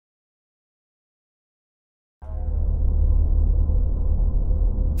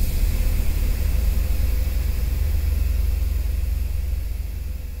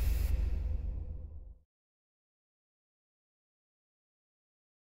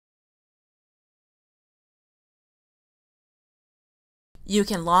You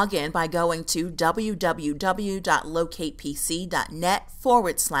can log in by going to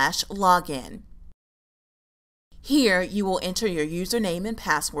www.locatepc.net/login. Here, you will enter your username and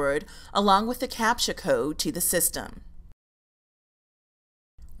password along with the CAPTCHA code to the system.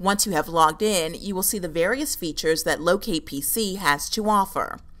 Once you have logged in, you will see the various features that LocatePC has to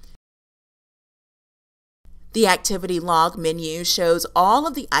offer. The Activity Log menu shows all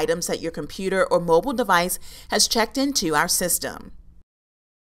of the items that your computer or mobile device has checked into our system.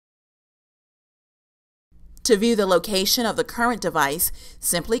 To view the location of the current device,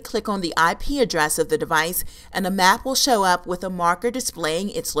 simply click on the IP address of the device and a map will show up with a marker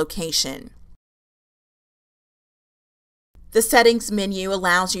displaying its location. The Settings menu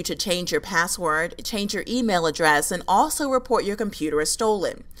allows you to change your password, change your email address, and also report your computer as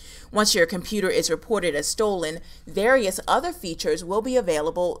stolen. Once your computer is reported as stolen, various other features will be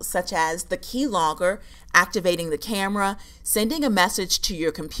available, such as the keylogger, activating the camera, sending a message to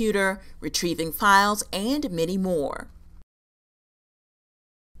your computer, retrieving files, and many more.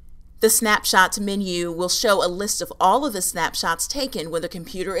 The Snapshots menu will show a list of all of the snapshots taken when the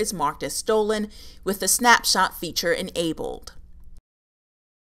computer is marked as stolen, with the snapshot feature enabled.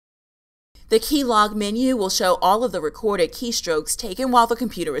 The Keylog menu will show all of the recorded keystrokes taken while the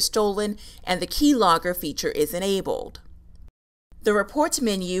computer is stolen, and the keylogger feature is enabled. The Reports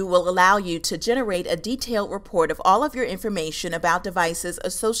menu will allow you to generate a detailed report of all of your information about devices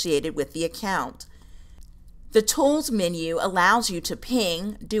associated with the account. The Tools menu allows you to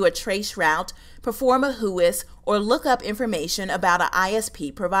ping, do a trace route, perform a WHOIS, or look up information about an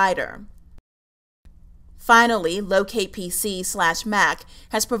ISP provider. Finally, LocatePC/Mac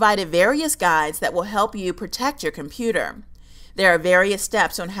has provided various guides that will help you protect your computer. There are various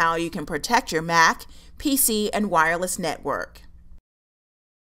steps on how you can protect your Mac, PC, and wireless network.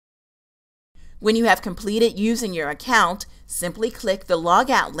 When you have completed using your account, simply click the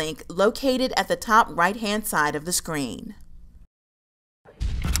Logout link located at the top right-hand side of the screen.